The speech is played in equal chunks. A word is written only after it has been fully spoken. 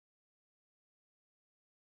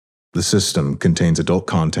The system contains adult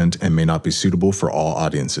content and may not be suitable for all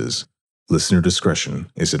audiences. Listener discretion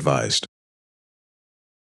is advised.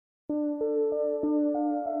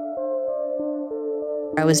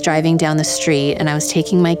 I was driving down the street and I was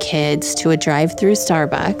taking my kids to a drive-through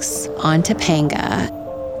Starbucks on Topanga.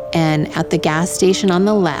 And at the gas station on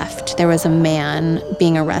the left, there was a man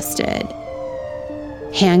being arrested,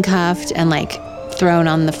 handcuffed and thrown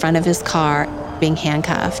on the front of his car, being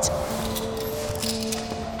handcuffed.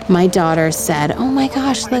 My daughter said, "Oh my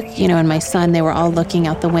gosh, look," and my son, they were all looking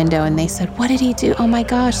out the window and they said, "What did he do? Oh my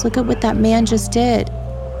gosh, look at what that man just did."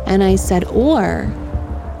 And I said, or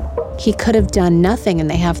he could have done nothing and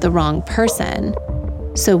they have the wrong person.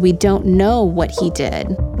 So we don't know what he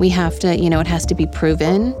did. We have to, it has to be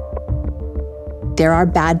proven. There are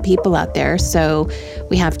bad people out there, so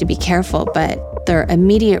we have to be careful. But their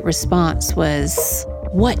immediate response was,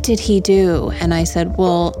 "What did he do?" And I said,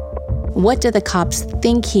 well, what do the cops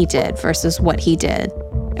think he did versus what he did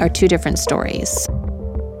are two different stories.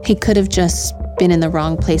 He could have just been in the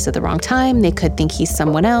wrong place at the wrong time. They could think he's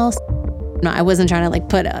someone else. No, I wasn't trying to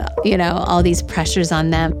put, all these pressures on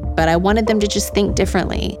them, but I wanted them to just think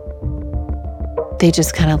differently. They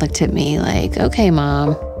just kind of looked at me like, "Okay,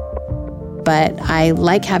 Mom." But I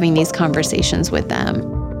like having these conversations with them.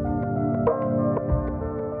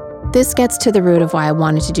 This gets to the root of why I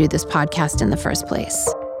wanted to do this podcast in the first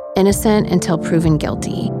place. Innocent until proven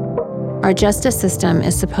guilty. Our justice system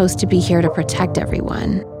is supposed to be here to protect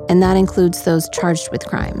everyone, and that includes those charged with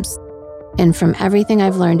crimes. And from everything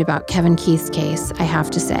I've learned about Kevin Keith's case, I have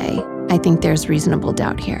to say, I think there's reasonable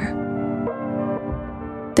doubt here.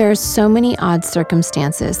 There are so many odd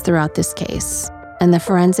circumstances throughout this case, and the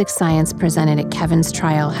forensic science presented at Kevin's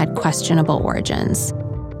trial had questionable origins.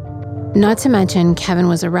 Not to mention, Kevin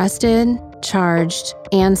was arrested, charged,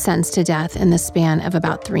 and sentenced to death in the span of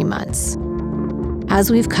about 3 months. As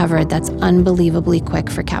we've covered, that's unbelievably quick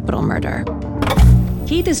for capital murder.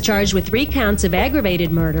 Keith is charged with 3 counts of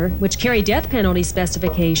aggravated murder, which carry death penalty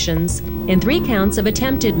specifications, and 3 counts of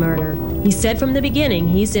attempted murder. He said from the beginning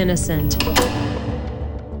he's innocent.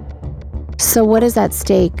 So what is at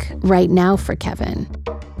stake right now for Kevin?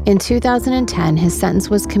 In 2010, his sentence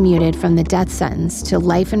was commuted from the death sentence to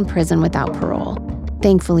life in prison without parole,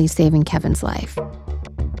 thankfully saving Kevin's life.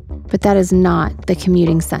 But that is not the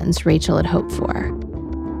commuting sentence Rachel had hoped for.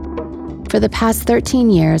 For the past 13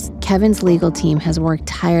 years, Kevin's legal team has worked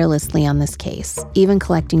tirelessly on this case, even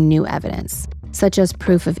collecting new evidence, such as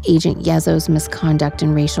proof of Agent Yezzo's misconduct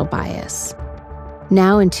and racial bias.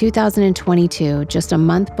 Now in 2022, just a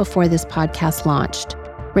month before this podcast launched,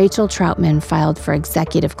 Rachel Troutman filed for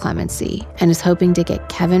executive clemency and is hoping to get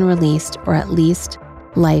Kevin released, or at least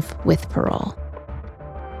life with parole.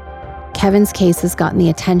 Kevin's case has gotten the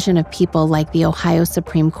attention of people like the Ohio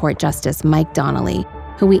Supreme Court Justice Mike Donnelly,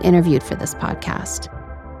 who we interviewed for this podcast.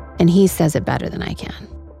 And he says it better than I can.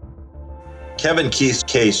 Kevin Keith's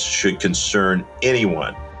case should concern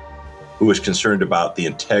anyone who is concerned about the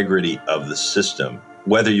integrity of the system,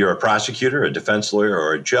 whether you're a prosecutor, a defense lawyer,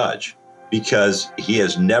 or a judge, because he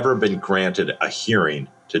has never been granted a hearing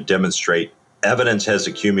to demonstrate evidence has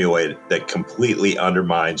accumulated that completely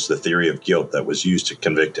undermines the theory of guilt that was used to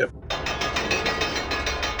convict him.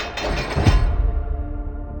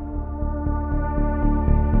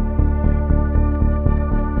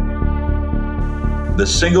 The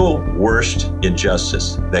single worst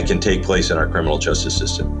injustice that can take place in our criminal justice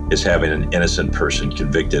system is having an innocent person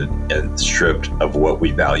convicted and stripped of what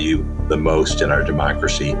we value the most in our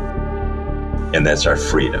democracy, and that's our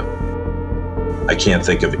freedom. I can't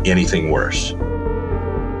think of anything worse.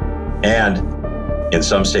 And in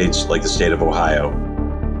some states, like the state of Ohio,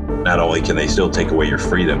 not only can they still take away your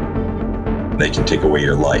freedom, they can take away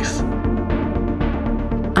your life.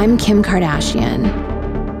 I'm Kim Kardashian,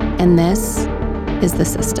 and this is The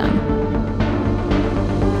System.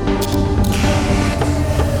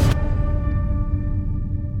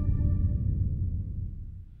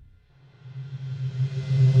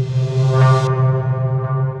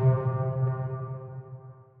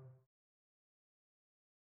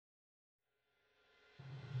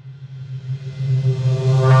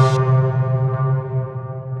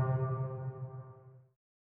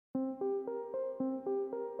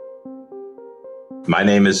 My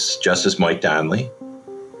name is Justice Mike Donnelly.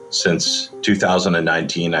 Since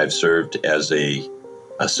 2019, I've served as an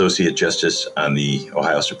Associate Justice on the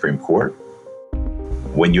Ohio Supreme Court.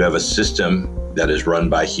 When you have a system that is run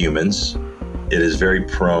by humans, it is very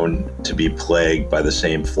prone to be plagued by the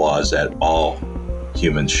same flaws that all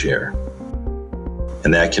humans share.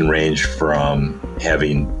 And that can range from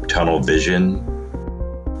having tunnel vision,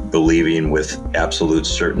 believing with absolute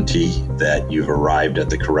certainty that you've arrived at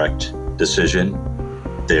the correct decision.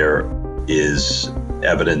 There is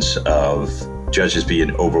evidence of judges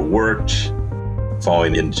being overworked,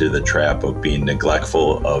 falling into the trap of being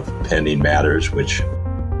neglectful of pending matters, which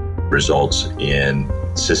results in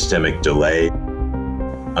systemic delay.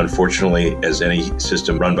 Unfortunately, as any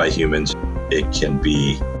system run by humans, it can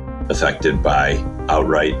be affected by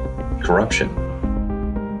outright corruption.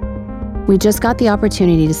 We just got the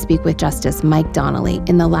opportunity to speak with Justice Mike Donnelly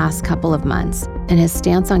in the last couple of months, and his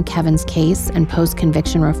stance on Kevin's case and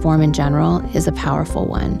post-conviction reform in general is a powerful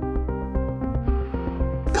one.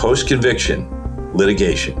 Post-conviction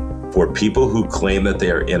litigation for people who claim that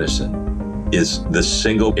they are innocent is the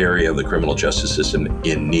single area of the criminal justice system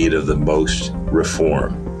in need of the most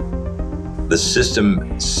reform. The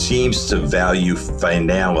system seems to value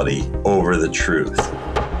finality over the truth.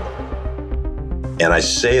 And I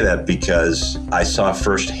say that because I saw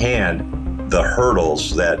firsthand the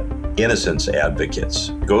hurdles that innocence advocates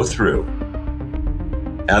go through.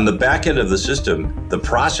 On the back end of the system, the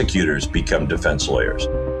prosecutors become defense lawyers.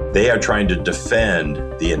 They are trying to defend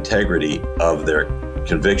the integrity of their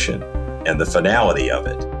conviction and the finality of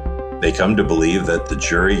it. They come to believe that the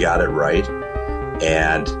jury got it right,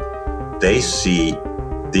 and they see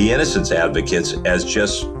the innocence advocates as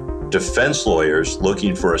just defense lawyers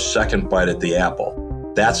looking for a second bite at the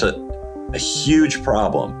apple. That's a huge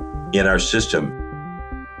problem in our system.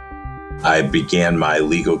 I began my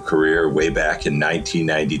legal career way back in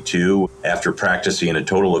 1992. After practicing a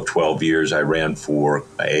total of 12 years, I ran for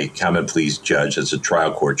a common pleas judge as a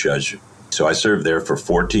trial court judge. So I served there for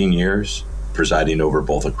 14 years, presiding over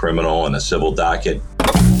both a criminal and a civil docket.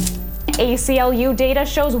 ACLU data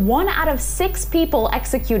shows 1 out of 6 people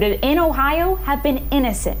executed in Ohio have been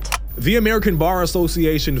innocent. The American Bar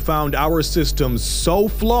Association found our system so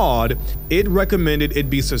flawed, it recommended it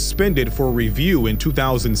be suspended for review in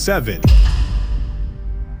 2007.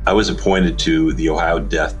 I was appointed to the Ohio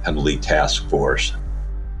Death Penalty Task Force,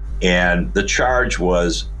 and the charge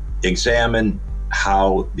was examine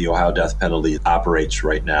how the Ohio death penalty operates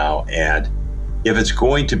right now, and if it's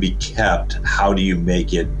going to be kept, how do you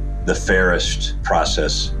make it the fairest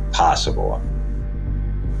process possible?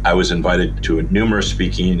 I was invited to numerous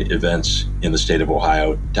speaking events in the state of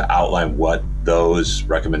Ohio to outline what those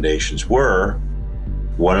recommendations were.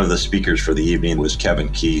 One of the speakers for the evening was Kevin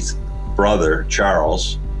Keith's brother,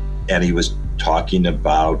 Charles, and he was talking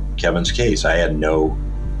about Kevin's case. I had no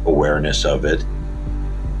awareness of it.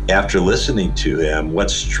 After listening to him, what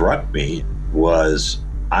struck me was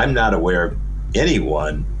I'm not aware of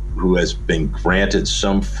anyone who has been granted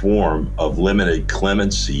some form of limited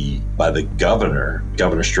clemency by the governor,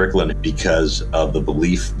 Governor Strickland, because of the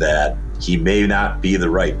belief that he may not be the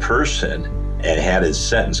right person and had his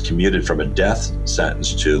sentence commuted from a death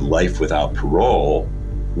sentence to life without parole,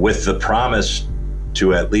 with the promise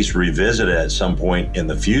to at least revisit it at some point in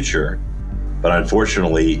the future. But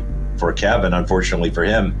unfortunately for Kevin, unfortunately for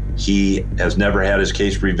him, he has never had his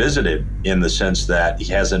case revisited, in the sense that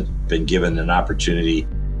he hasn't been given an opportunity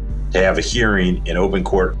to have a hearing in open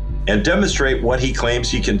court and demonstrate what he claims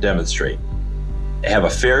he can demonstrate. Have a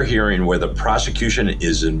fair hearing where the prosecution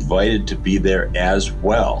is invited to be there as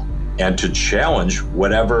well and to challenge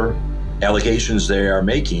whatever allegations they are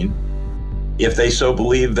making. If they so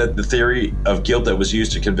believe that the theory of guilt that was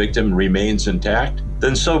used to convict him remains intact,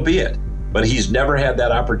 then so be it. But he's never had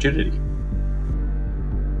that opportunity.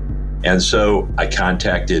 And so I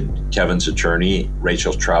contacted Kevin's attorney,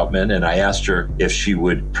 Rachel Troutman, and I asked her if she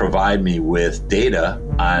would provide me with data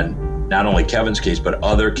on not only Kevin's case, but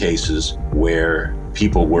other cases where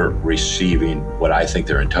people were receiving what I think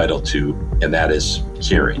they're entitled to, and that is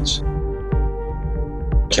hearings.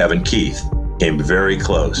 Kevin Keith came very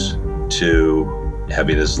close to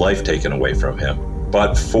having his life taken away from him,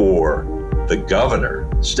 but for the governor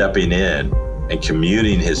stepping in and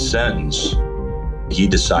commuting his sentence, he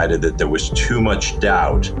decided that there was too much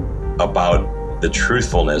doubt about the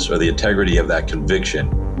truthfulness or the integrity of that conviction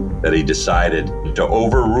that he decided to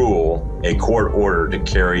overrule a court order to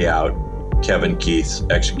carry out Kevin Keith's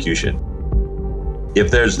execution.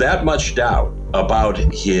 If there's that much doubt about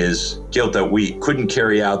his guilt that we couldn't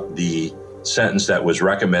carry out the sentence that was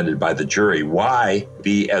recommended by the jury, why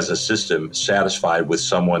be, as a system, satisfied with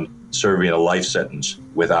someone serving a life sentence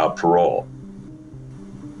without parole?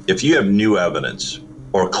 If you have new evidence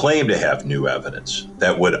or claim to have new evidence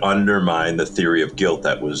that would undermine the theory of guilt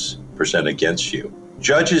that was presented against you,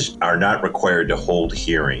 judges are not required to hold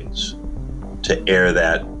hearings to air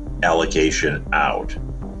that allegation out.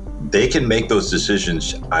 They can make those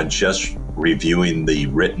decisions on just reviewing the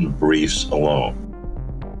written briefs alone.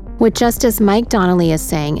 What Justice Mike Donnelly is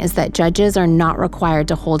saying is that judges are not required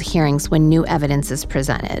to hold hearings when new evidence is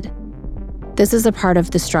presented. This is a part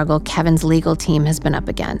of the struggle Kevin's legal team has been up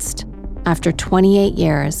against. After 28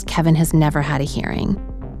 years, Kevin has never had a hearing.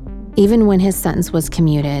 Even when his sentence was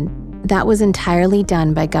commuted, that was entirely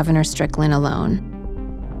done by Governor Strickland alone.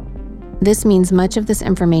 This means much of this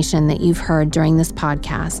information that you've heard during this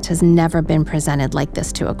podcast has never been presented like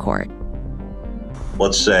this to a court.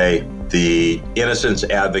 Let's say the innocence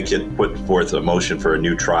advocate put forth a motion for a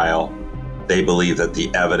new trial. They believe that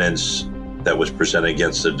the evidence that was presented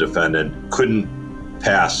against the defendant couldn't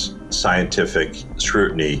pass scientific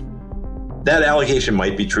scrutiny. That allegation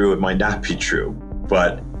might be true, it might not be true,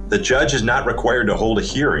 but the judge is not required to hold a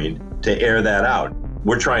hearing to air that out.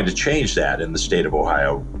 We're trying to change that in the state of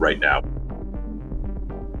Ohio right now.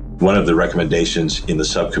 One of the recommendations in the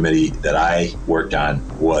subcommittee that I worked on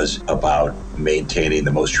was about maintaining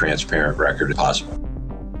the most transparent record possible.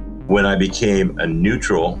 When I became a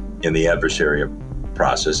neutral in the adversarial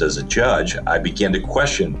process as a judge, I began to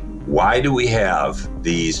question, why do we have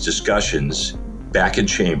these discussions back in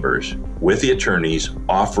chambers with the attorneys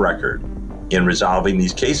off record in resolving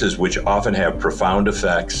these cases, which often have profound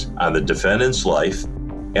effects on the defendant's life?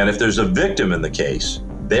 And if there's a victim in the case,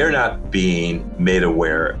 they're not being made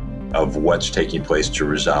aware of what's taking place to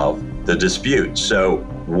resolve the dispute. So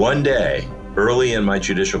one day, early in my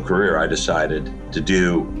judicial career, I decided to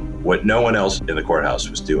do what no one else in the courthouse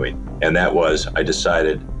was doing. And that was, I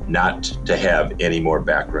decided not to have any more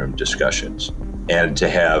backroom discussions and to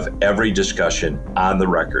have every discussion on the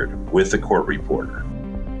record with the court reporter.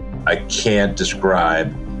 I can't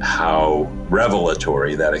describe how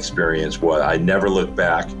revelatory that experience was. I never looked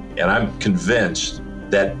back, and I'm convinced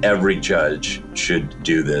that every judge should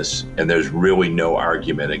do this, and there's really no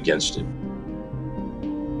argument against it.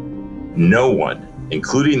 No one,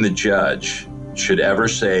 including the judge, should ever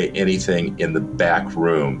say anything in the back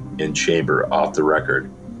room in chamber off the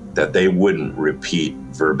record that they wouldn't repeat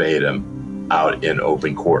verbatim out in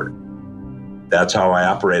open court. That's how I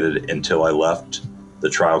operated until I left the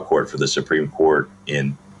trial court for the Supreme Court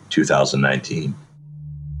in 2019.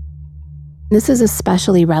 This is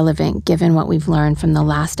especially relevant given what we've learned from the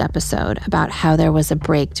last episode about how there was a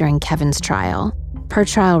break during Kevin's trial. Per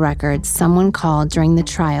trial records, someone called during the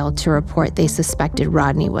trial to report they suspected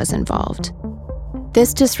Rodney was involved.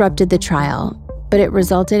 This disrupted the trial, but it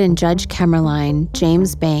resulted in Judge Kemmerline,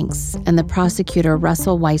 James Banks, and the prosecutor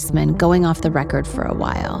Russell Weissman going off the record for a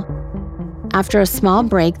while. After a small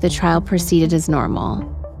break, the trial proceeded as normal.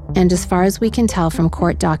 And as far as we can tell from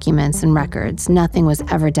court documents and records, nothing was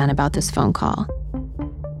ever done about this phone call.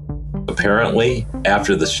 Apparently,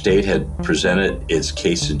 after the state had presented its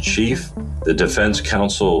case in chief, the defense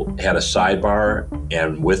counsel had a sidebar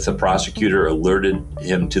and with the prosecutor alerted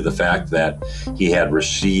him to the fact that he had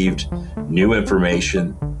received new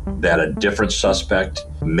information that a different suspect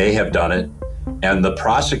may have done it. And the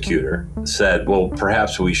prosecutor said, well,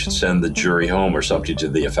 perhaps we should send the jury home or something to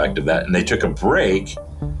the effect of that. And they took a break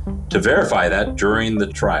to verify that during the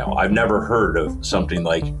trial. I've never heard of something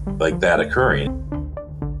like that occurring.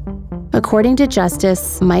 According to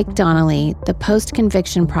Justice Mike Donnelly, the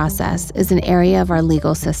post-conviction process is an area of our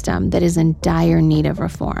legal system that is in dire need of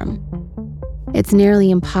reform. It's nearly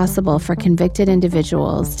impossible for convicted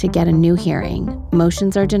individuals to get a new hearing.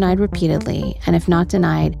 Motions are denied repeatedly, and if not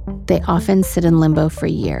denied, they often sit in limbo for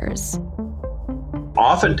years.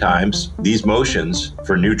 Oftentimes, these motions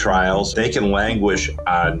for new trials, they can languish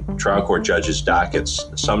on trial court judges' dockets,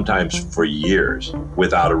 sometimes for years,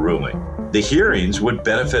 without a ruling. The hearings would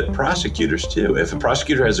benefit prosecutors too. If a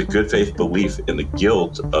prosecutor has a good faith belief in the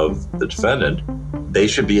guilt of the defendant, they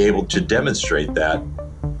should be able to demonstrate that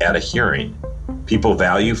at a hearing. People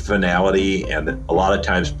value finality, and a lot of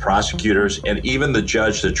times prosecutors and even the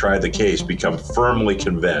judge that tried the case become firmly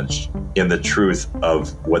convinced in the truth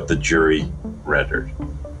of what the jury rendered.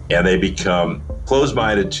 And they become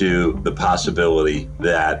closed-minded to the possibility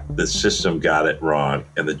that the system got it wrong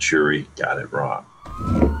and the jury got it wrong.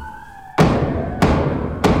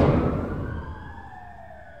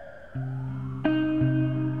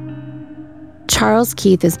 Charles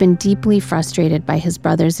Keith has been deeply frustrated by his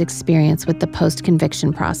brother's experience with the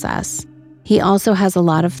post-conviction process. He also has a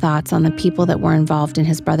lot of thoughts on the people that were involved in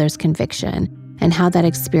his brother's conviction and how that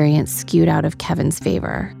experience skewed out of Kevin's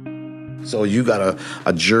favor. So you got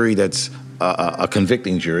a jury that's a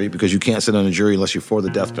convicting jury because you can't sit on a jury unless you're for the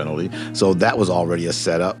death penalty. So that was already a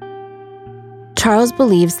setup. Charles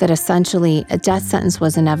believes that essentially a death sentence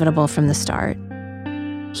was inevitable from the start.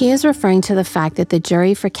 He is referring to the fact that the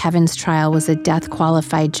jury for Kevin's trial was a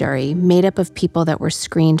death-qualified jury made up of people that were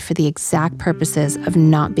screened for the exact purposes of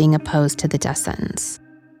not being opposed to the death sentence.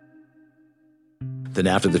 Then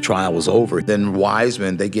after the trial was over, then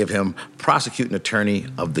Wiseman, they give him prosecuting attorney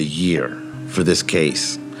of the year for this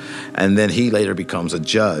case. And then he later becomes a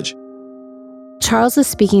judge. Charles is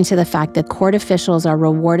speaking to the fact that court officials are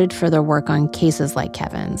rewarded for their work on cases like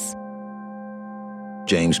Kevin's.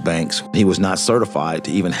 James Banks, he was not certified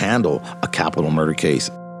to even handle a capital murder case.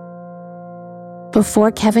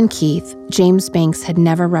 Before Kevin Keith, James Banks had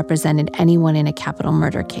never represented anyone in a capital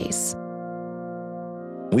murder case.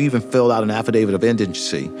 We even filled out an affidavit of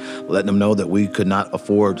indigency, letting them know that we could not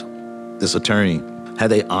afford this attorney. Had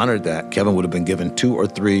they honored that, Kevin would have been given 2 or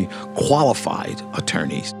 3 qualified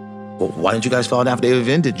attorneys. Well, why didn't you guys file an affidavit of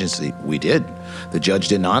indigency? We did. The judge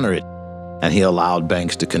didn't honor it, and he allowed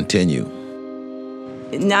Banks to continue.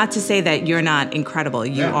 Not to say that you're not incredible,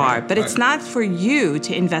 you are, but it's not for you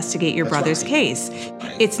to investigate your brother's case.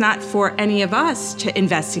 It's not for any of us to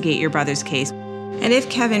investigate your brother's case. And if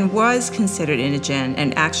Kevin was considered indigent,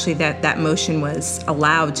 and actually that motion was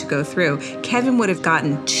allowed to go through, Kevin would have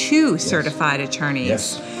gotten 2 certified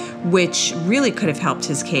attorneys, which really could have helped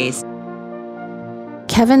his case.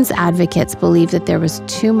 Kevin's advocates believe that there was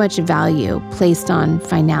too much value placed on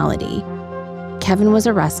finality. Kevin was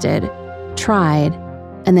arrested, tried,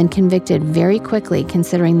 and then convicted very quickly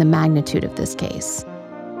considering the magnitude of this case.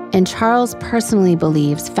 And Charles personally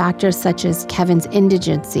believes factors such as Kevin's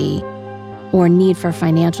indigency or need for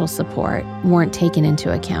financial support weren't taken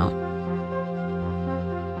into account.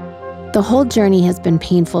 The whole journey has been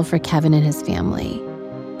painful for Kevin and his family,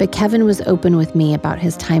 but Kevin was open with me about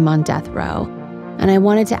his time on death row, and I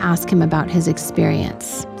wanted to ask him about his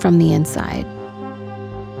experience from the inside.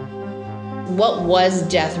 What was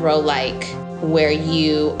death row like where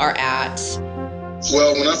you are at?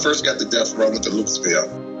 Well, when I first got to death row, I went to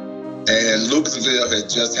Lucasville. And Lucasville had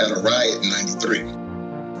just had a riot in '93,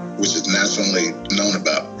 which is nationally known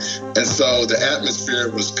about. And so the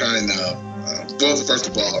atmosphere was kind of, well, first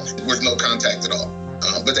of all, there was no contact at all.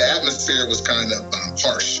 But the atmosphere was kind of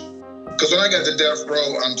harsh. Because when I got to death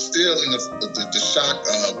row, I'm still in the shock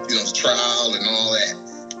of, trial and all that.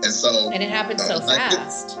 And so... And it happened so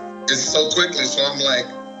fast. It's so quickly, so I'm like,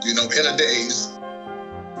 in a daze.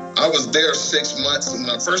 I was there 6 months, and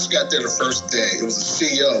when I first got there the first day, it was a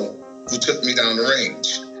CO who took me down the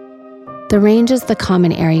range. The range is the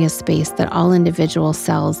common area space that all individual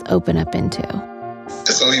cells open up into. And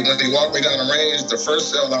so when he walked me down the range, the first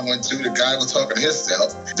cell I went to, the guy was talking to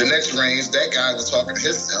himself. The next range, that guy was talking to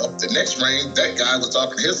himself. The next range, that guy was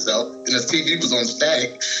talking to himself. And his TV was on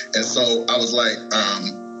static. And so I was like,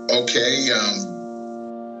 okay.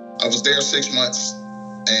 I was there 6 months,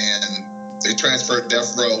 and they transferred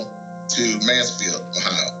death row to Mansfield,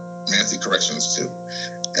 Ohio, Mancy Correctional Institute.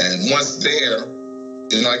 And once there,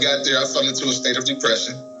 I got there, I fell into a state of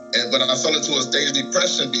depression. But I fell into a state of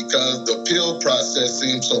depression because the appeal process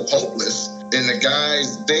seemed so hopeless. And the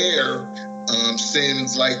guys there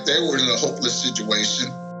seemed like they were in a hopeless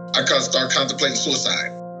situation. I kind of started contemplating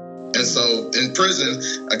suicide. And so in prison,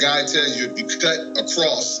 a guy tells you if you cut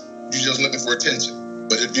across, you're just looking for attention.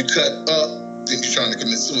 But if you cut up, then you're trying to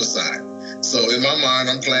commit suicide. So in my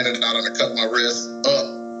mind, I'm planning out how to cut my wrist up.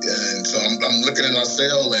 And so I'm looking in my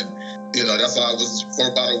cell, and that's how I was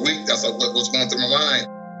for about a week. That's what was going through my mind.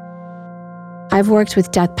 I've worked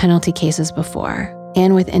with death penalty cases before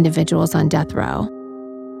and with individuals on death row,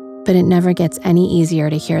 but it never gets any easier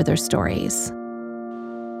to hear their stories.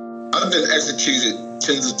 I've been executed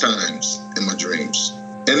tens of times in my dreams.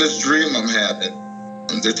 In this dream I'm having,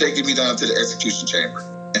 they're taking me down to the execution chamber,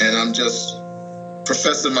 and I'm just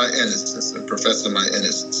professing my innocence and professing my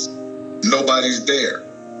innocence. Nobody's there.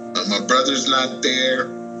 My brother's not there.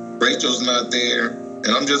 Rachel's not there. And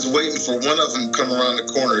I'm just waiting for one of them to come around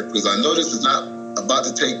the corner because I know this is not about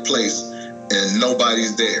to take place and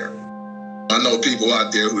nobody's there. I know people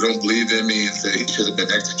out there who don't believe in me and say he should have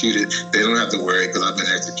been executed. They don't have to worry because I've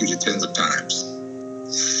been executed tens of times.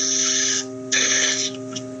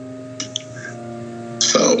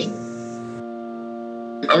 So,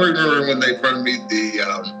 I remember when they brought me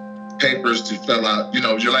the papers to fill out,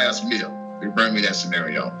 your last meal. They brought me that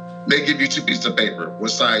scenario. They give you 2 pieces of paper.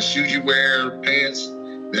 What size shoes you wear, pants.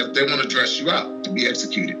 They want to dress you up to be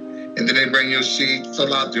executed. And then they bring you a sheet,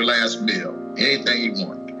 fill out your last meal, anything you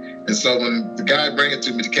want. And so when the guy bring it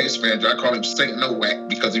to me, the case manager, I call him Saint Nowak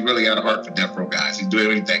because he really had a heart for death row guys. He'd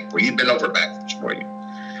do anything for you. He'd been over backwards for you.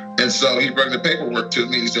 And so he brought the paperwork to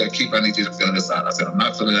me. He said, Keith, I need you to fill this out. I said, I'm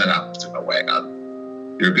not filling that out, Mr. Nowak.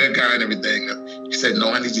 You're a good guy and everything. He said,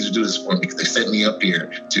 no, I need you to do this for me because they sent me up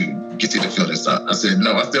here to get you to fill this out. I said,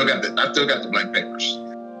 no, I still got the blank papers.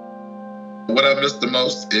 What I miss the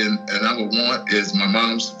most and I would want is my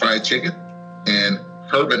mom's fried chicken and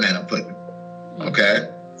her banana pudding.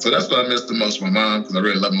 Okay? So that's what I miss the most, my mom, because I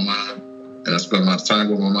really love my mom. And I spent a lot of time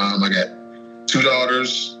with my mom. I got 2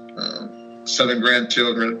 daughters, 7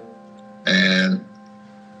 grandchildren, and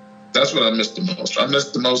that's what I miss the most. I miss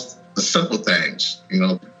the most the simple things,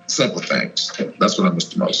 simple things. That's what I miss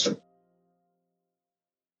the most.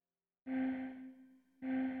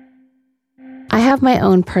 I have my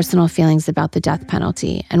own personal feelings about the death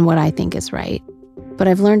penalty and what I think is right. But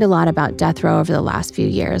I've learned a lot about death row over the last few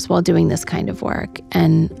years while doing this kind of work,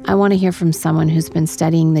 and I want to hear from someone who's been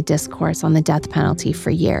studying the discourse on the death penalty for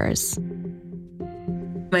years.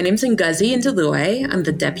 My name's Ngozi Ndulue. I'm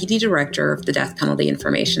the Deputy Director of the Death Penalty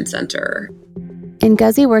Information Center.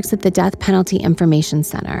 Ngozi works at the Death Penalty Information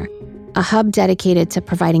Center, a hub dedicated to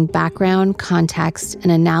providing background, context,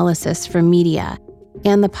 and analysis for media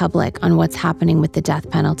and the public on what's happening with the death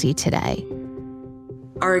penalty today.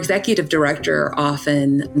 Our executive director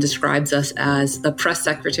often describes us as the press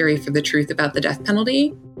secretary for the truth about the death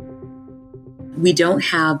penalty. We don't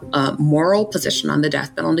have a moral position on the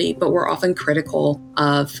death penalty, but we're often critical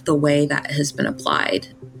of the way that has been applied.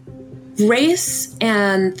 Race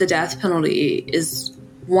and the death penalty is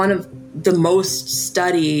one of the most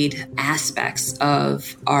studied aspects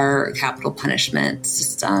of our capital punishment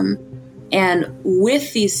system. And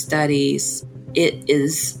with these studies, it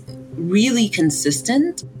is really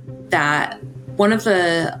consistent that one of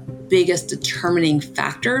the biggest determining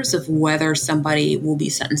factors of whether somebody will be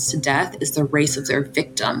sentenced to death is the race of their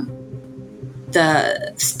victim.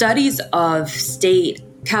 The studies of state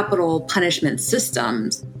capital punishment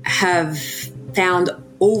systems have found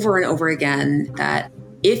over and over again that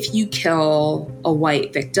if you kill a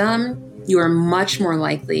white victim, you are much more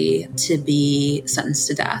likely to be sentenced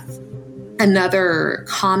to death. Another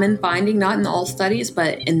common finding, not in all studies,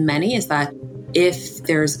 but in many, is that if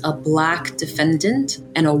there's a Black defendant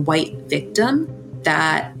and a white victim,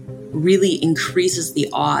 that really increases the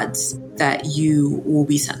odds that you will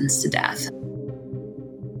be sentenced to death.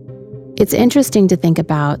 It's interesting to think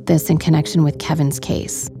about this in connection with Kevin's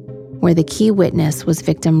case, where the key witness was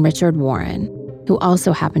victim Richard Warren, who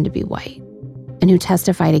also happened to be white, and who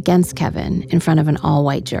testified against Kevin in front of an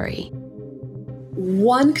all-white jury.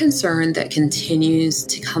 One concern that continues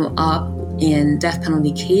to come up in death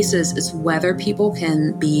penalty cases is whether people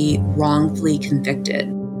can be wrongfully convicted.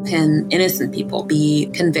 Can innocent people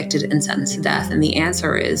be convicted and sentenced to death? And the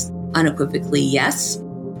answer is unequivocally yes.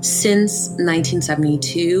 Since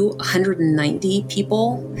 1972, 190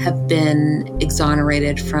 people have been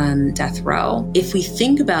exonerated from death row. If we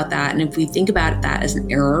think about that, and if we think about that as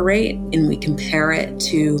an error rate, and we compare it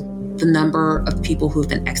to the number of people who've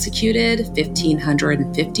been executed,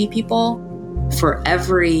 1,550 people, for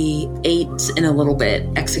every 8 and a little bit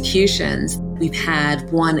executions, we've had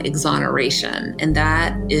 1 exoneration, and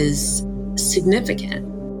that is significant.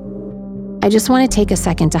 I just want to take a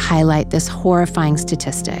second to highlight this horrifying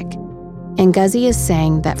statistic. Ngozi is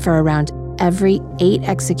saying that for around every 8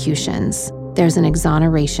 executions, there's an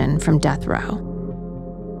exoneration from death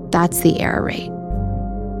row. That's the error rate.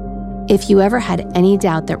 If you ever had any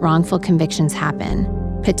doubt that wrongful convictions happen,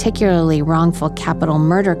 particularly wrongful capital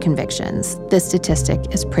murder convictions, this statistic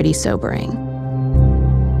is pretty sobering.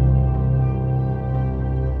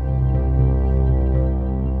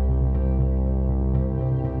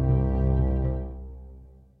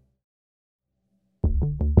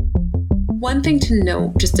 One thing to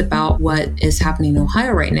note just about what is happening in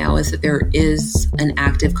Ohio right now is that there is an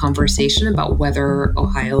active conversation about whether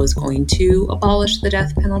Ohio is going to abolish the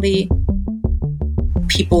death penalty.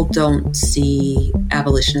 People don't see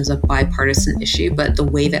abolition as a bipartisan issue, but the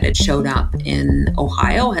way that it showed up in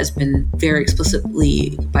Ohio has been very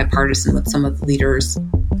explicitly bipartisan, with some of the leaders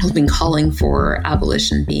who've been calling for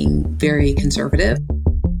abolition being very conservative.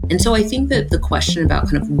 And so I think that the question about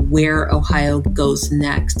kind of where Ohio goes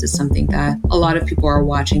next is something that a lot of people are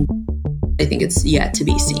watching. I think it's yet to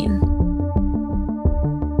be seen.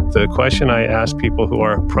 The question I ask people who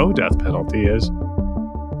are pro-death penalty is,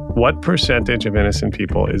 what percentage of innocent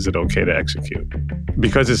people is it okay to execute?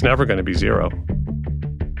 Because it's never going to be 0.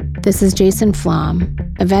 This is Jason Flom,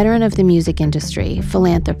 a veteran of the music industry,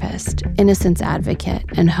 philanthropist, innocence advocate,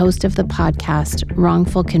 and host of the podcast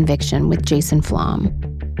Wrongful Conviction with Jason Flom.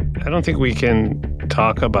 I don't think we can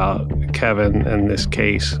talk about Kevin and this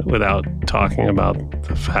case without talking about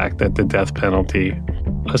the fact that the death penalty,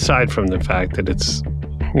 aside from the fact that it's,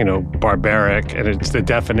 barbaric and it's the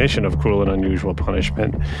definition of cruel and unusual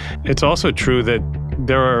punishment, it's also true that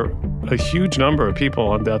there are a huge number of people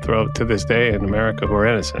on death row to this day in America who are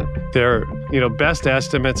innocent. Best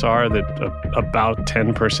estimates are that about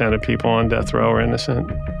 10% of people on death row are innocent.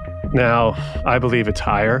 Now, I believe it's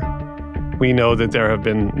higher. We know that there have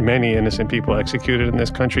been many innocent people executed in this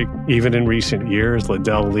country. Even in recent years,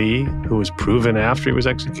 Liddell Lee, who was proven after he was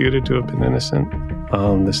executed to have been innocent.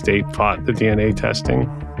 The state fought the DNA testing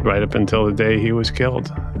right up until the day he was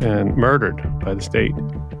killed and murdered by the state.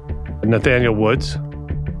 Nathaniel Woods,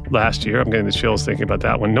 last year, I'm getting the chills thinking about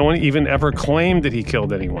that one. No one even ever claimed that he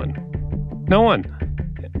killed anyone. No one.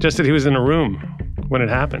 Just that he was in a room when it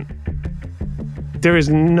happened. There is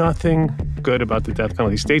nothing good about the death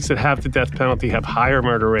penalty. States that have the death penalty have higher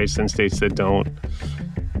murder rates than states that don't.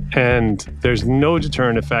 And there's no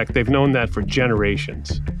deterrent effect. They've known that for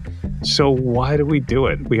generations. So why do we do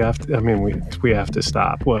it? We have to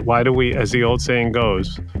stop. Why do we, as the old saying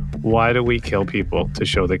goes, why do we kill people to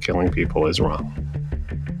show that killing people is wrong?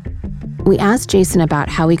 We asked Jason about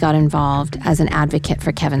how he got involved as an advocate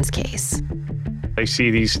for Kevin's case. I see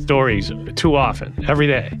these stories too often, every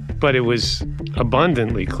day. But it was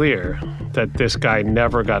abundantly clear that this guy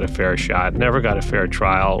never got a fair shot, never got a fair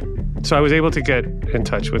trial. So I was able to get in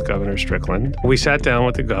touch with Governor Strickland. We sat down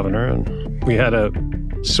with the governor and we had a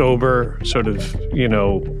sober, sort of,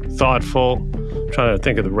 thoughtful, trying to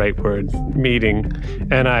think of the right word, meeting.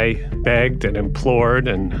 And I begged and implored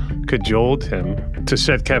and cajoled him to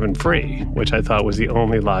set Kevin free, which I thought was the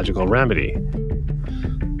only logical remedy.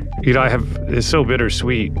 It's so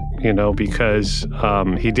bittersweet, because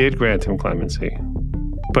he did grant him clemency,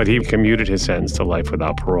 but he commuted his sentence to life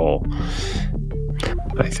without parole.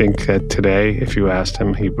 I think that today, if you asked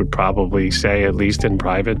him, he would probably say, at least in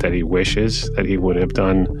private, that he wishes that he would have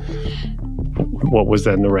done what was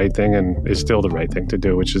then the right thing and is still the right thing to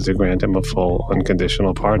do, which is to grant him a full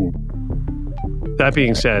unconditional pardon. That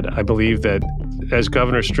being said, I believe that as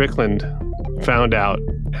Governor Strickland found out,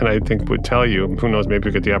 and I think would tell you, who knows, maybe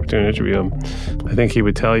we get the opportunity to interview him, I think he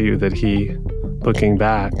would tell you that he, looking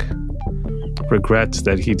back, regrets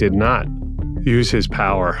that he did not use his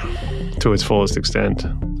power to its fullest extent.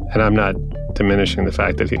 And I'm not diminishing the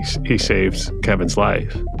fact that he saved Kevin's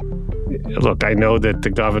life. Look, I know that the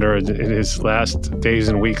governor in his last days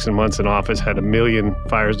and weeks and months in office had a million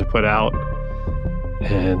fires to put out.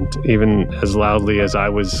 And even as loudly as I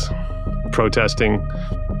was protesting,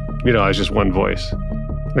 I was just one voice.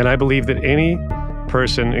 And I believe that any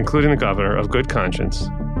person, including the governor, of good conscience,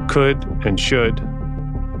 could and should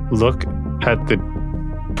look at the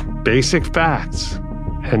basic facts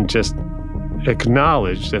and just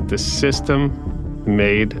acknowledge that the system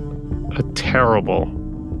made a terrible,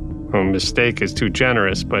 mistake is too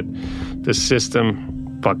generous, but the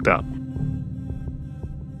system fucked up.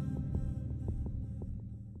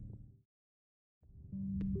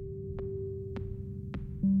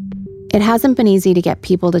 It hasn't been easy to get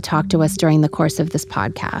people to talk to us during the course of this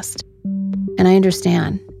podcast. And I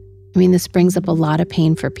understand. This brings up a lot of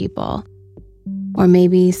pain for people. Or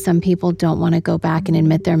maybe some people don't want to go back and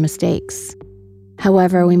admit their mistakes.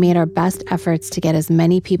 However, we made our best efforts to get as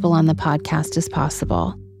many people on the podcast as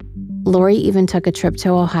possible. Lori even took a trip to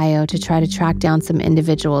Ohio to try to track down some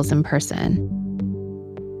individuals in person.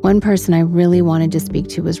 One person I really wanted to speak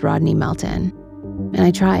to was Rodney Melton, and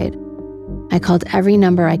I tried. I called every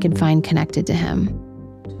number I could find connected to him.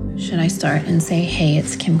 Should I start and say, hey,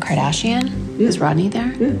 it's Kim Kardashian? Yeah. Is Rodney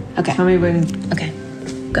there? Yeah. Okay. Tell me when. Okay,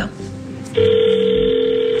 go.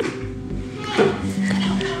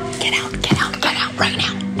 Get out right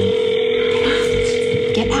now.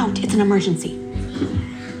 Get out, it's an emergency.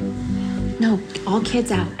 No, all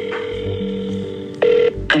kids out.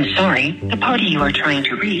 I'm sorry, the party you are trying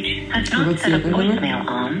to reach has not set a voicemail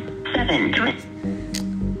on 7.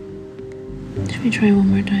 Should we try one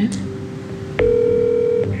more time?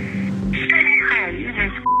 Hi,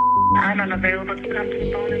 users. I'm unavailable to come to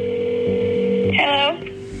the phone. Hello?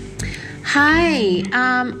 Hi,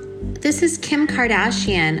 this is Kim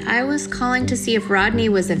Kardashian. I was calling to see if Rodney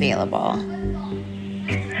was available.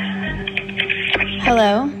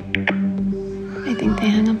 Hello? I think they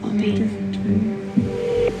hung up on me.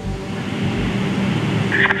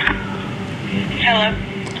 Hello?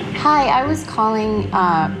 Hi, I was calling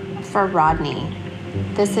for Rodney.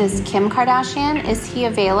 This is Kim Kardashian. Is he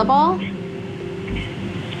available?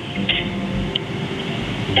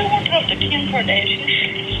 Don't want to talk to Kim Kardashian.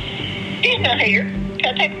 He's not here. Can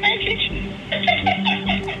I take a message?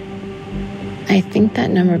 I think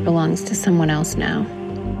that number belongs to someone else now.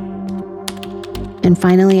 And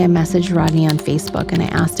finally, I messaged Rodney on Facebook and I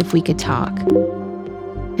asked if we could talk.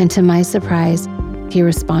 And to my surprise, he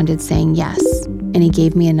responded saying yes, and he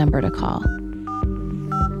gave me a number to call.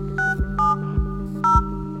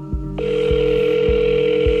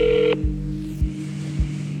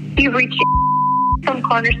 You've reached from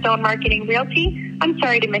Cornerstone Marketing Realty. I'm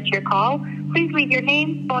sorry to miss your call. Please leave your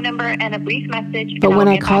name, phone number, and a brief message. But when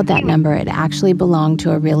I called that number, it actually belonged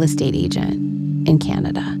to a real estate agent in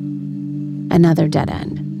Canada. Another dead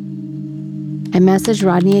end. I messaged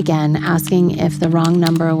Rodney again, asking if the wrong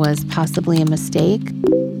number was possibly a mistake,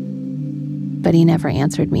 but he never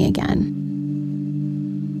answered me again.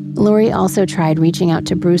 Lori also tried reaching out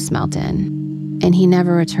to Bruce Melton, and he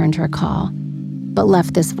never returned her call, but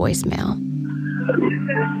left this voicemail.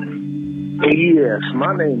 Yes,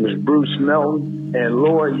 my name is Bruce Melton, and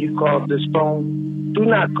Lori, you called this phone. Do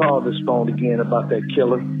not call this phone again about that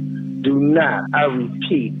killer. Do not, I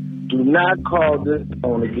repeat, do not call this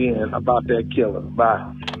phone again about that killer.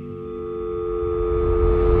 Bye.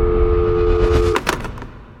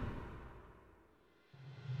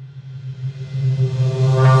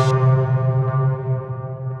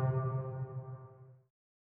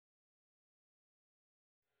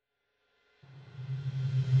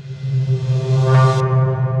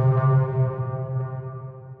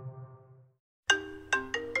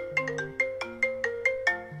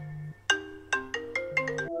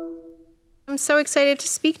 I'm so excited to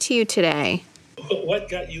speak to you today. What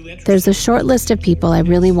got you interested? There's a short list of people I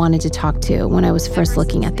really wanted to talk to when I was first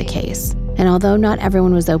looking at the case. And although not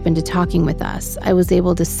everyone was open to talking with us, I was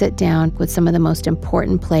able to sit down with some of the most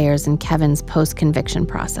important players in Kevin's post-conviction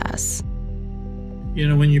process. You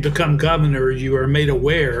know, when you become governor, you are made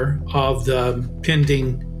aware of the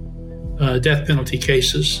pending death penalty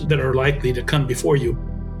cases that are likely to come before you.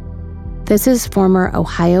 This is former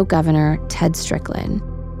Ohio Governor Ted Strickland,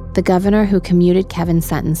 the governor who commuted Kevin's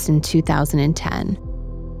sentence in 2010.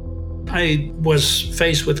 I was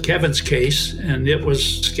faced with Kevin's case, and it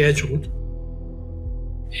was scheduled.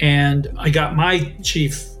 And I got my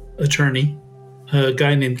chief attorney, a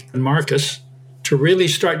guy named Marcus, to really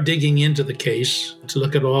start digging into the case, to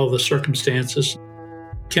look at all the circumstances.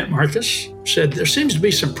 Kent Marcus said, there seems to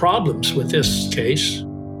be some problems with this case.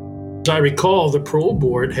 As I recall, the parole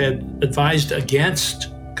board had advised against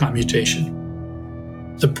commutation.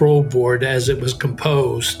 The parole board, as it was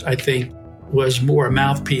composed, I think, was more a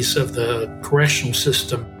mouthpiece of the correctional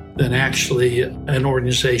system than actually an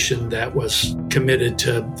organization that was committed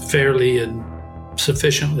to fairly and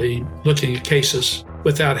sufficiently looking at cases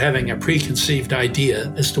without having a preconceived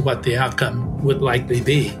idea as to what the outcome would likely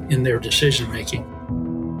be in their decision-making.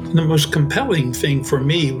 The most compelling thing for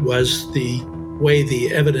me was the way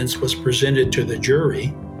the evidence was presented to the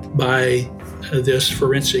jury by this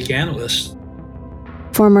forensic analyst.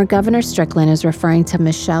 Former Governor Strickland is referring to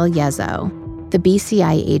Michelle Yezzo, the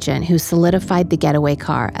BCI agent who solidified the getaway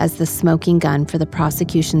car as the smoking gun for the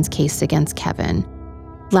prosecution's case against Kevin.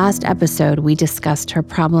 Last episode, we discussed her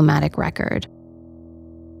problematic record.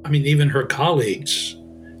 I mean, even her colleagues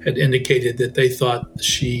had indicated that they thought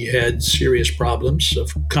she had serious problems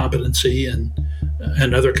of competency and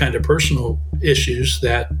other kind of personal issues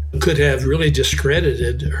that could have really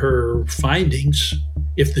discredited her findings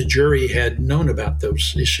if the jury had known about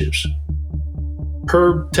those issues.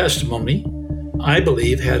 Her testimony, I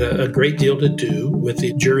believe, had a great deal to do with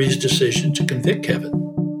the jury's decision to convict Kevin.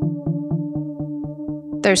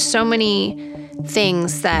 There's so many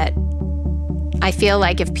things that I feel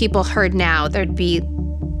like if people heard now, there'd be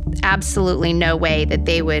absolutely no way that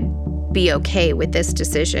they would be okay with this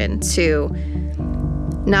decision to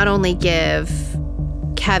not only give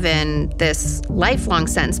Kevin this lifelong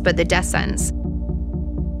sentence, but the death sentence.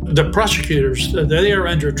 The prosecutors, they are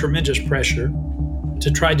under tremendous pressure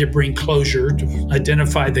to try to bring closure, to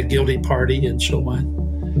identify the guilty party and so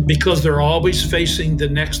on, because they're always facing the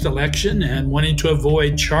next election and wanting to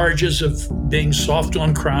avoid charges of being soft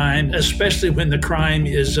on crime, especially when the crime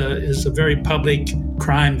is a very public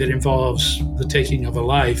crime that involves the taking of a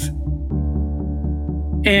life.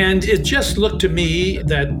 And it just looked to me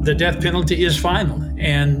that the death penalty is final,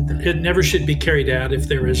 and it never should be carried out if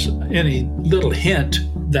there is any little hint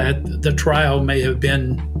that the trial may have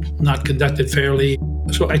been not conducted fairly.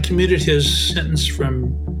 So I commuted his sentence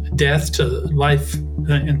from death to life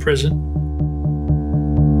in prison.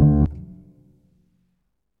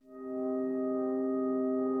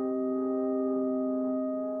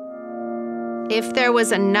 If there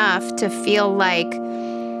was enough to feel like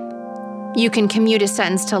you can commute a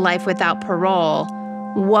sentence to life without parole,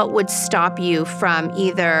 what would stop you from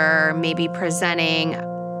either maybe presenting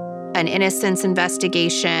an innocence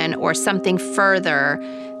investigation or something further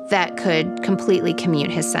that could completely commute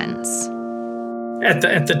his sentence?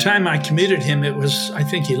 At the time I commuted him, it was, I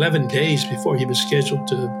think, 11 days before he was scheduled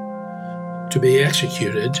to be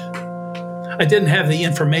executed. I didn't have the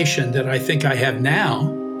information that I think I have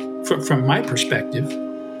now from my perspective.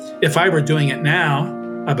 If I were doing it now,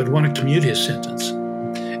 I would want to commute his sentence.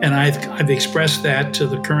 And I've expressed that to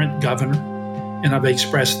the current governor And I've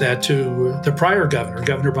expressed that to the prior governor,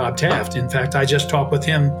 Governor Bob Taft. In fact, I just talked with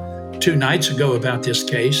him 2 nights ago about this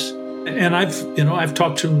case. And I've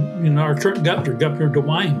talked to our current governor, Governor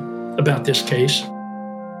DeWine, about this case.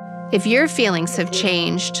 If your feelings have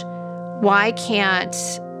changed, why can't,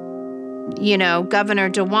 Governor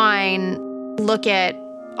DeWine look at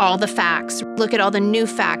all the facts, look at all the new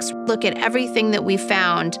facts, look at everything that we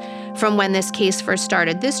found from when this case first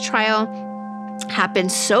started? This trial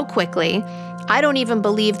happened so quickly. I don't even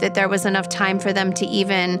believe that there was enough time for them to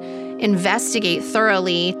even investigate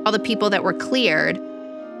thoroughly all the people that were cleared.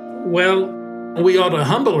 Well, we ought to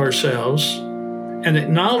humble ourselves and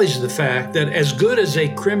acknowledge the fact that as good as a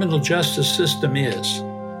criminal justice system is,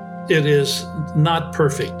 it is not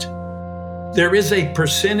perfect. There is a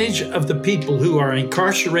percentage of the people who are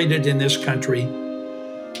incarcerated in this country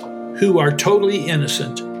who are totally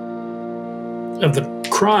innocent of the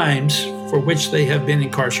crimes for which they have been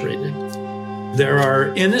incarcerated. There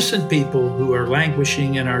are innocent people who are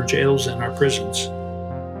languishing in our jails and our prisons.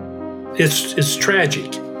 It's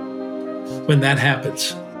tragic when that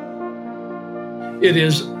happens. It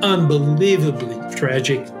is unbelievably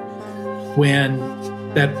tragic when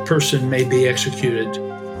that person may be executed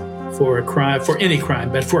for a crime, for any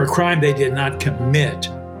crime, but for a crime they did not commit,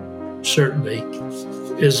 certainly,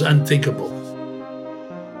 is unthinkable.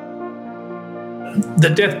 The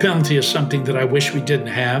death penalty is something that I wish we didn't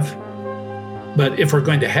have, but if we're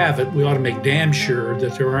going to have it, we ought to make damn sure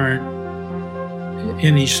that there aren't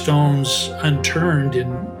any stones unturned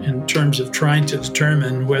in terms of trying to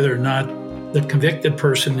determine whether or not the convicted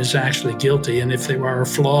person is actually guilty, and if there are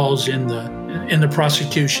flaws in the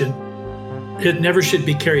prosecution. It never should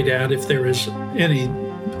be carried out if there is any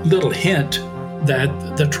little hint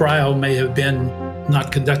that the trial may have been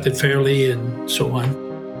not conducted fairly and so on.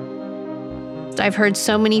 I've heard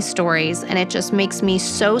so many stories, and it just makes me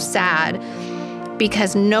so sad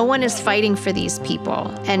because no one is fighting for these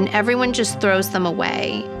people, and everyone just throws them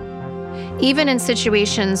away. Even in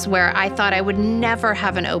situations where I thought I would never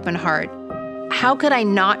have an open heart, how could I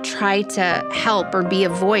not try to help or be a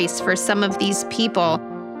voice for some of these people?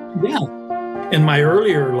 Yeah. In my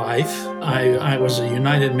earlier life, I was a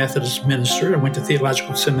United Methodist minister. I went to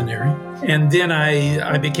theological seminary. And then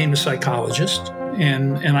I became a psychologist.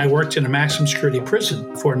 And I worked in a maximum security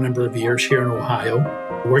prison for a number of years here in Ohio,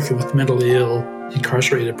 working with mentally ill,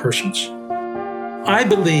 incarcerated persons. I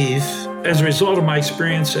believe, as a result of my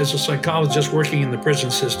experience as a psychologist working in the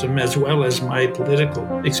prison system, as well as my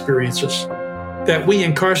political experiences, that we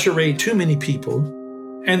incarcerate too many people,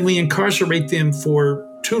 and we incarcerate them for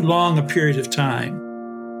too long a period of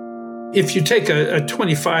time. If you take a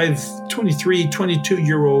 25, 23,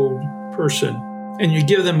 22-year-old person and you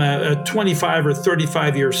give them a 25 or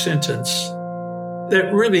 35-year sentence,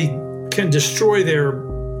 that really can destroy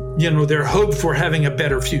their hope for having a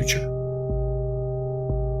better future.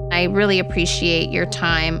 I really appreciate your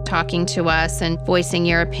time talking to us and voicing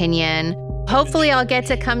your opinion. Hopefully I'll get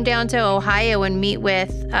to come down to Ohio and meet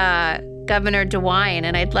with Governor DeWine,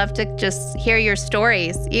 and I'd love to just hear your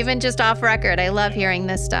stories, even just off record. I love hearing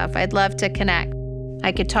this stuff. I'd love to connect.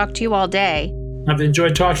 I could talk to you all day. I've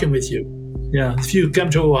enjoyed talking with you. Yeah, if you come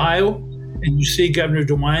to Ohio and you see Governor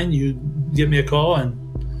DeWine, you give me a call and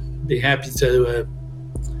be happy to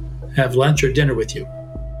have lunch or dinner with you.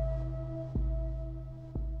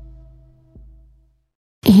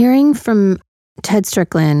 Hearing from Ted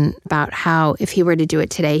Strickland about how if he were to do it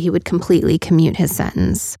today, he would completely commute his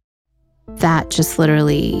sentence, that just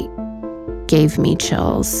literally gave me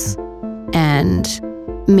chills and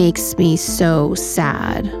makes me so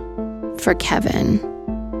sad for Kevin.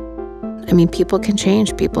 I mean, people can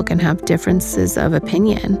change. People can have differences of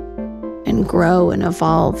opinion and grow and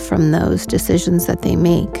evolve from those decisions that they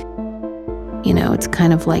make. It's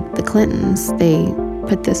kind of like the Clintons. They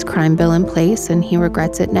put this crime bill in place and he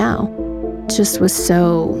regrets it now. It just was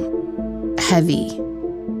so heavy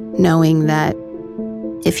knowing that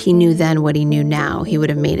if he knew then what he knew now, he would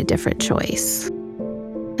have made a different choice.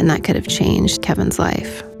 And that could have changed Kevin's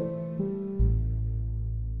life.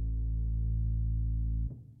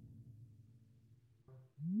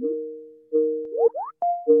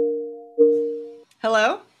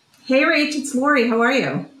 Hello? Hey, Rach, it's Lori. How are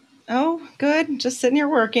you? Oh, good. Just sitting here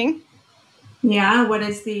working. Yeah, what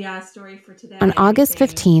is the story for today? On August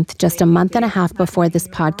 15th, just a month and a half before this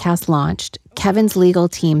podcast launched, Kevin's legal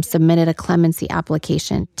team submitted a clemency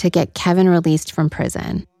application to get Kevin released from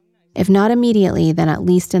prison. If not immediately, then at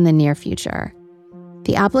least in the near future.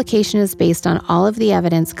 The application is based on all of the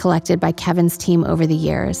evidence collected by Kevin's team over the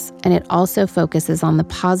years, and it also focuses on the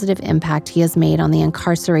positive impact he has made on the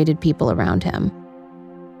incarcerated people around him.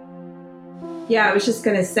 Yeah, I was just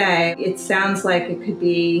going to say, it sounds like it could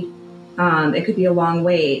be a long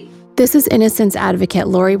wait. This is Innocence advocate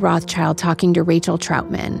Lori Rothschild talking to Rachel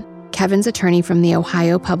Troutman, Kevin's attorney from the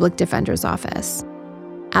Ohio Public Defender's Office.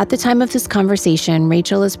 At the time of this conversation,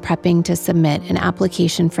 Rachel is prepping to submit an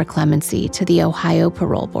application for clemency to the Ohio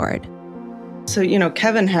Parole Board. So,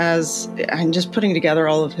 Kevin I'm just putting together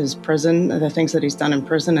all of his prison, the things that he's done in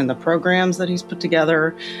prison and the programs that he's put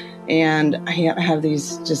together. And I have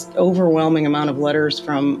these just overwhelming amount of letters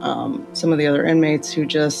from some of the other inmates who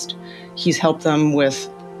he's helped them with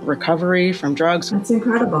recovery from drugs. That's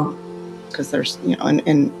incredible. Because there's,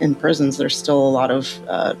 in prisons, there's still a lot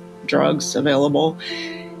of drugs available.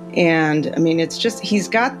 And I mean, it's just, he's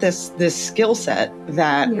got this skill set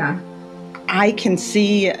that I can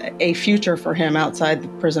see a future for him outside the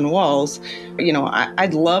prison walls.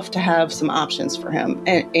 I'd love to have some options for him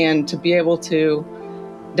and to be able to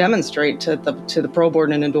demonstrate to the parole board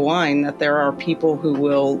in DeWine that there are people who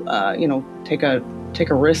will, take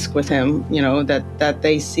a risk with him, that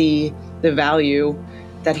they see the value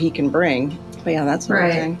that he can bring. But yeah, that's what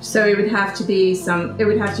I'm saying. So it would have to be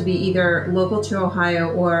either local to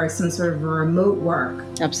Ohio or some sort of a remote work.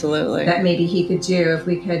 Absolutely. That maybe he could do if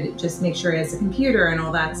we could just make sure he has a computer and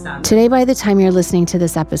all that stuff. Today, by the time you're listening to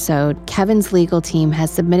this episode, Kevin's legal team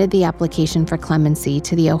has submitted the application for clemency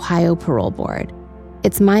to the Ohio Parole Board.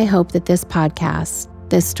 It's my hope that this podcast,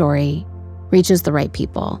 this story, reaches the right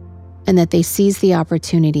people and that they seize the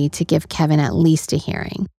opportunity to give Kevin at least a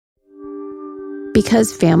hearing.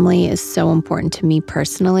 Because family is so important to me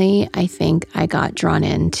personally, I think I got drawn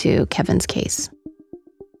into Kevin's case.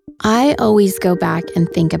 I always go back and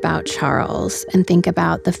think about Charles and think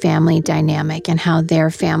about the family dynamic and how their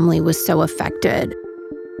family was so affected.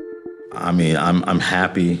 I mean, I'm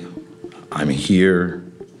happy. I'm here.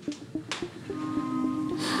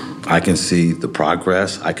 I can see the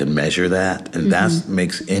progress. I can measure that. And that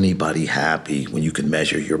makes anybody happy when you can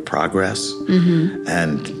measure your progress.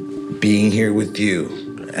 And being here with you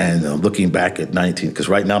and looking back at because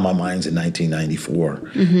right now my mind's in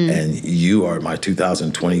 1994, and you are my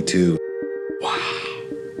 2022.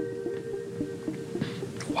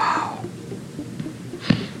 Wow.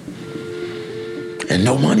 And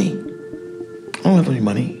no money. I don't have any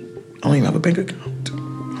money. I don't even have a bank account. I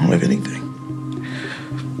don't have anything.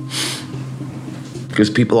 Because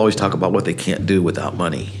people always talk about what they can't do without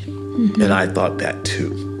money. And I thought that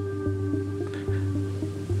too.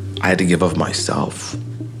 I had to give of myself.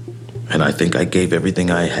 And I think I gave everything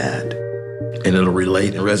I had. And it'll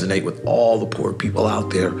relate and resonate with all the poor people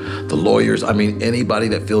out there, the lawyers. I mean, anybody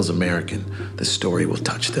that feels American, this story will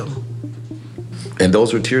touch them. And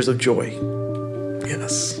those are tears of joy.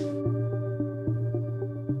 Yes.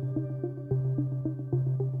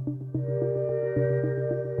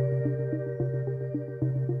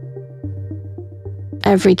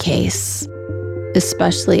 Every case,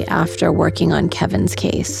 especially after working on Kevin's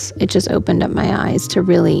case, it just opened up my eyes to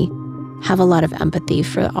really have a lot of empathy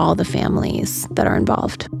for all the families that are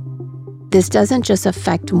involved. This doesn't just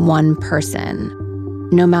affect one person.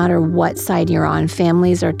 No matter what side you're on,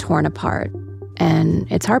 families are torn apart, and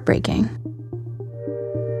it's heartbreaking.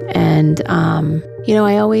 And,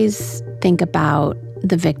 I always think about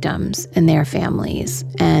the victims and their families,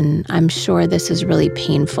 and I'm sure this is really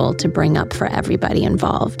painful to bring up for everybody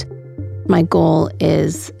involved. My goal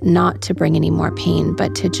is not to bring any more pain,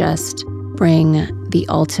 but to just bring the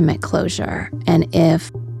ultimate closure. And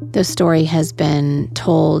if the story has been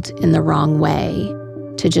told in the wrong way,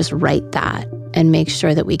 to just right that and make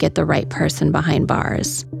sure that we get the right person behind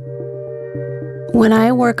bars. When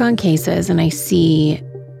I work on cases and I see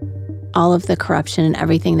all of the corruption and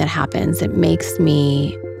everything that happens, it makes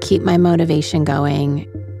me keep my motivation going,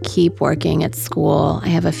 keep working at school. I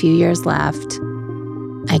have a few years left.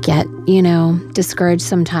 I get, discouraged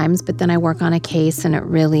sometimes, but then I work on a case and it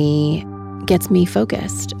really gets me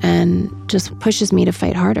focused and just pushes me to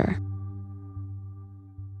fight harder.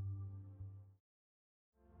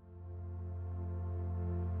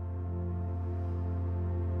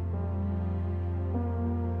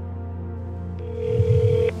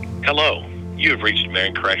 Hello, you have reached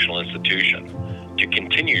Marion Correctional Institution. To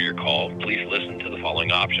continue your call, please listen to the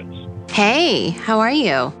following options. Hey, how are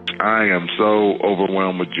you? I am so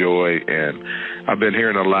overwhelmed with joy, and I've been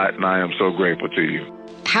hearing a lot, and I am so grateful to you.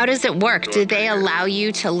 How does it work? Do they allow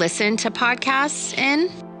you to listen to podcasts in?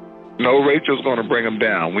 No, Rachel's going to bring them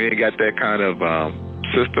down. We ain't got that kind of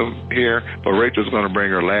system here, but Rachel's going to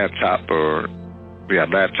bring her laptop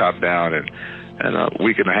down in a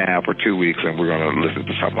week and a half or 2 weeks, and we're going to listen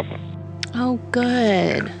to some of them. Oh,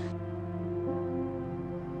 good.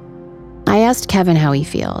 I asked Kevin how he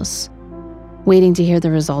feels. waiting to hear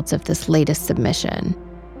the results of this latest submission.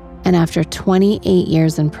 And after 28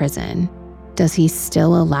 years in prison, does he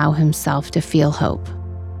still allow himself to feel hope?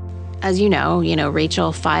 As you know,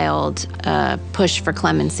 Rachel filed a push for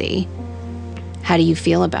clemency. How do you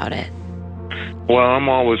feel about it? Well, I'm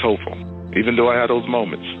always hopeful, even though I had those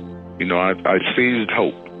moments. I seized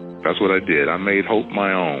hope. That's what I did. I made hope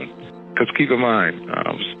my own. Because keep in mind,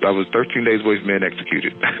 I was 13 days away from being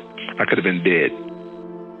executed. I could have been dead.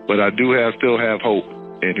 But I still have hope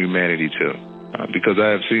in humanity, too. Because I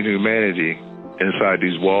have seen humanity inside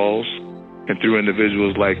these walls, and through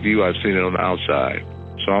individuals like you, I've seen it on the outside.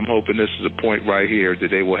 So I'm hoping this is a point right here that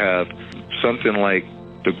they will have something like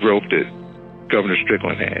the growth that Governor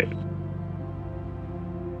Strickland had.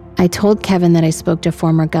 I told Kevin that I spoke to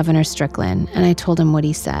former Governor Strickland, and I told him what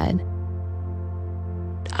he said.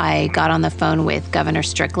 I got on the phone with Governor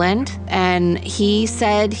Strickland, and he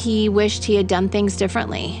said he wished he had done things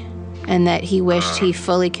differently, and that he wished he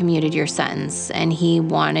fully commuted your sentence, and he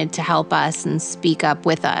wanted to help us and speak up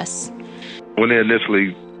with us. When they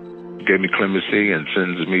initially gave me clemency and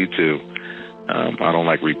sentenced me to, I don't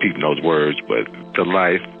like repeating those words, but to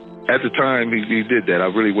life, at the time he did that, I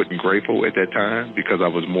really wasn't grateful at that time because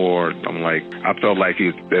I felt like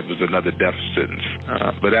that was another death sentence.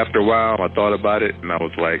 But after a while, I thought about it, and I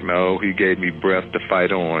was like, no, he gave me breath to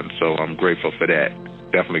fight on, so I'm grateful for that.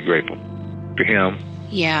 Definitely grateful to him.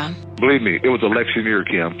 Yeah. Believe me, it was election year,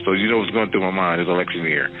 Kim, so you know what's going through my mind. It was election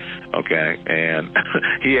year, okay? And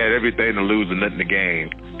he had everything to lose and nothing to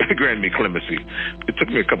gain. He granted me clemency. It took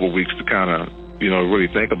me a couple of weeks to kind of, really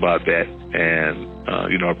think about that and,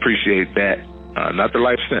 appreciate that. Not the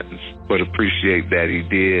life sentence, but appreciate that he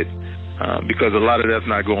did, because a lot of that's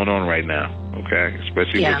not going on right now, okay?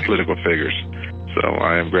 Especially with political figures. So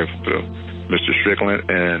I am grateful to Mr. Strickland,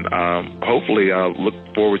 and hopefully I'll look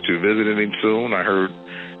forward to visiting him soon. I heard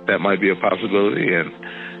that might be a possibility, and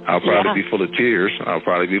I'll probably be full of tears.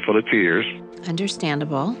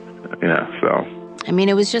 Understandable. Yeah, so. I mean,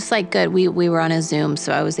 it was just good. We were on a Zoom,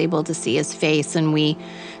 so I was able to see his face, and we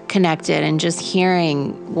connected, and just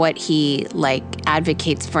hearing what he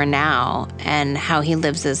advocates for now and how he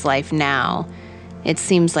lives his life now, it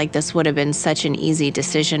seems like this would have been such an easy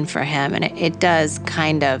decision for him. And it does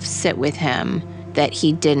kind of sit with him that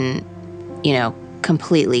he didn't,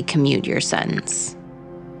 completely commute your sentence.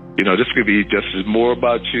 This could be just as more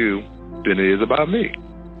about you than it is about me.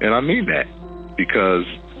 And I mean that because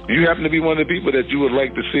you happen to be one of the people that you would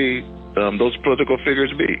like to see those political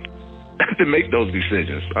figures be to make those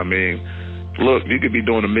decisions. I mean, look, you could be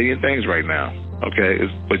doing a million things right now, okay?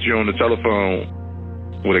 But you're on the telephone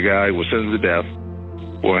with a guy who was sentenced to death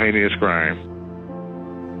for a heinous crime.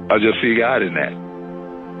 I just see God in that.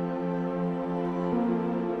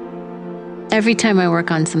 Every time I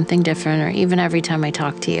work on something different, or even every time I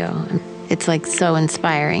talk to you, it's so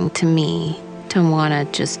inspiring to me to want to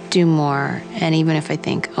just do more. And even if I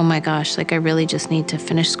think, oh my gosh, I really just need to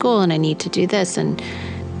finish school and I need to do this, and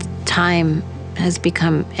time has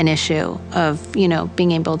become an issue of,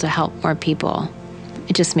 being able to help more people.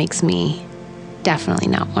 It just makes me definitely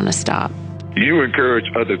not want to stop. You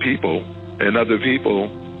encourage other people, and other people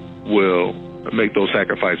will make those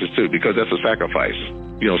sacrifices too, because that's a sacrifice.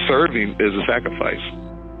 Serving is a sacrifice.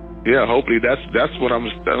 Yeah, hopefully that's what I'm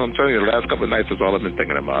telling you. The last couple of nights is all I've been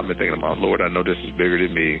thinking about. I've been thinking about, Lord, I know this is bigger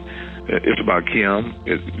than me. It's about Kim.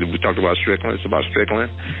 We talked about Strickland. It's about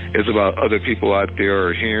Strickland. It's about other people out there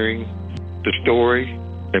are hearing the story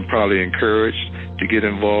and probably encouraged to get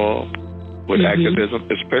involved with activism,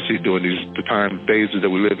 especially during the days that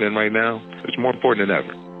we live in right now. It's more important than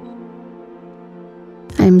ever.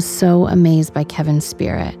 I'm so amazed by Kevin's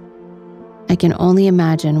spirit. I can only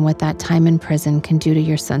imagine what that time in prison can do to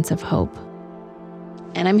your sense of hope.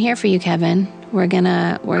 And I'm here for you, Kevin. We're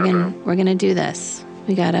gonna do this.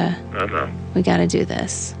 We gotta do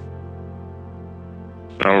this.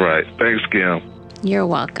 All right. Thanks, Kim. You're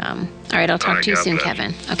welcome. All right, I'll talk to you soon,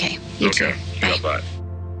 Kevin. Okay, you too. Bye. Bye.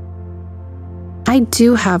 I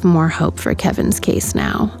do have more hope for Kevin's case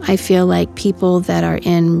now. I feel like people that are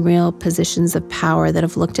in real positions of power that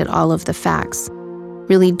have looked at all of the facts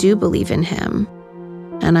really do believe in him.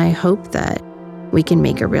 And I hope that we can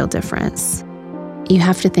make a real difference. You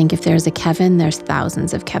have to think, if there's a Kevin, there's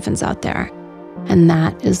thousands of Kevins out there. And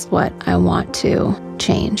that is what I want to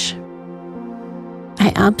change.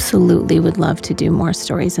 I absolutely would love to do more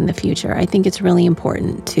stories in the future. I think it's really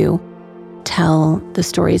important to tell the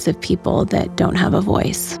stories of people that don't have a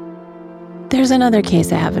voice. There's another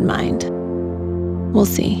case I have in mind. We'll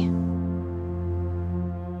see.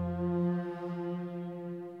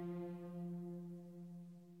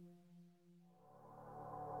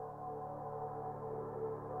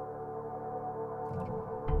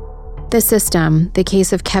 The System, The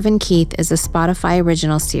Case of Kevin Keith is a Spotify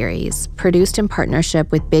original series, produced in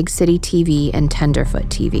partnership with Big City TV and Tenderfoot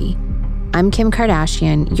TV. I'm Kim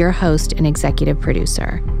Kardashian, your host and executive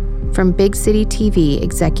producer. From Big City TV,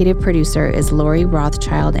 executive producer is Lori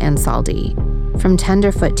Rothschild Ansaldi. From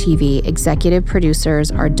Tenderfoot TV, executive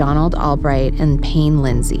producers are Donald Albright and Payne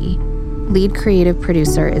Lindsay. Lead creative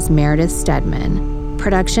producer is Meredith Stedman.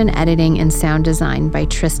 Production, editing, and sound design by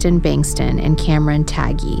Tristan Bankston and Cameron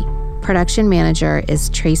Taggy. Production manager is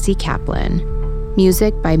Tracy Kaplan.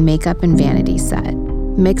 Music by Makeup and Vanity Set.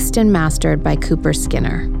 Mixed and mastered by Cooper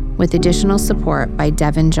Skinner, with additional support by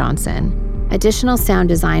Devin Johnson. Additional sound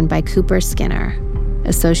design by Cooper Skinner.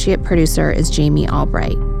 Associate producer is Jamie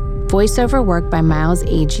Albright. Voiceover work by Miles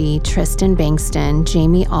Agee, Tristan Bankston,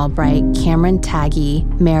 Jamie Albright, Cameron Taggy,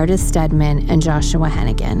 Meredith Stedman, and Joshua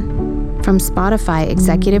Hennigan. From Spotify,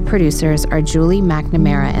 executive producers are Julie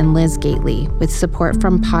McNamara and Liz Gately, with support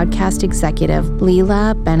from podcast executive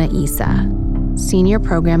Leela Benaisa. Senior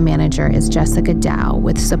program manager is Jessica Dow,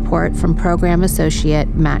 with support from program associate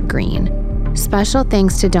Matt Green. Special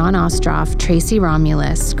thanks to Don Ostroff, Tracy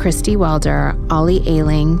Romulus, Christy Welder, Ollie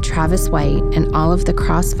Ailing, Travis White, and all of the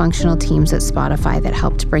cross-functional teams at Spotify that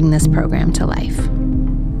helped bring this program to life.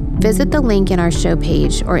 Visit the link in our show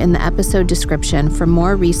page or in the episode description for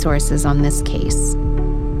more resources on this case.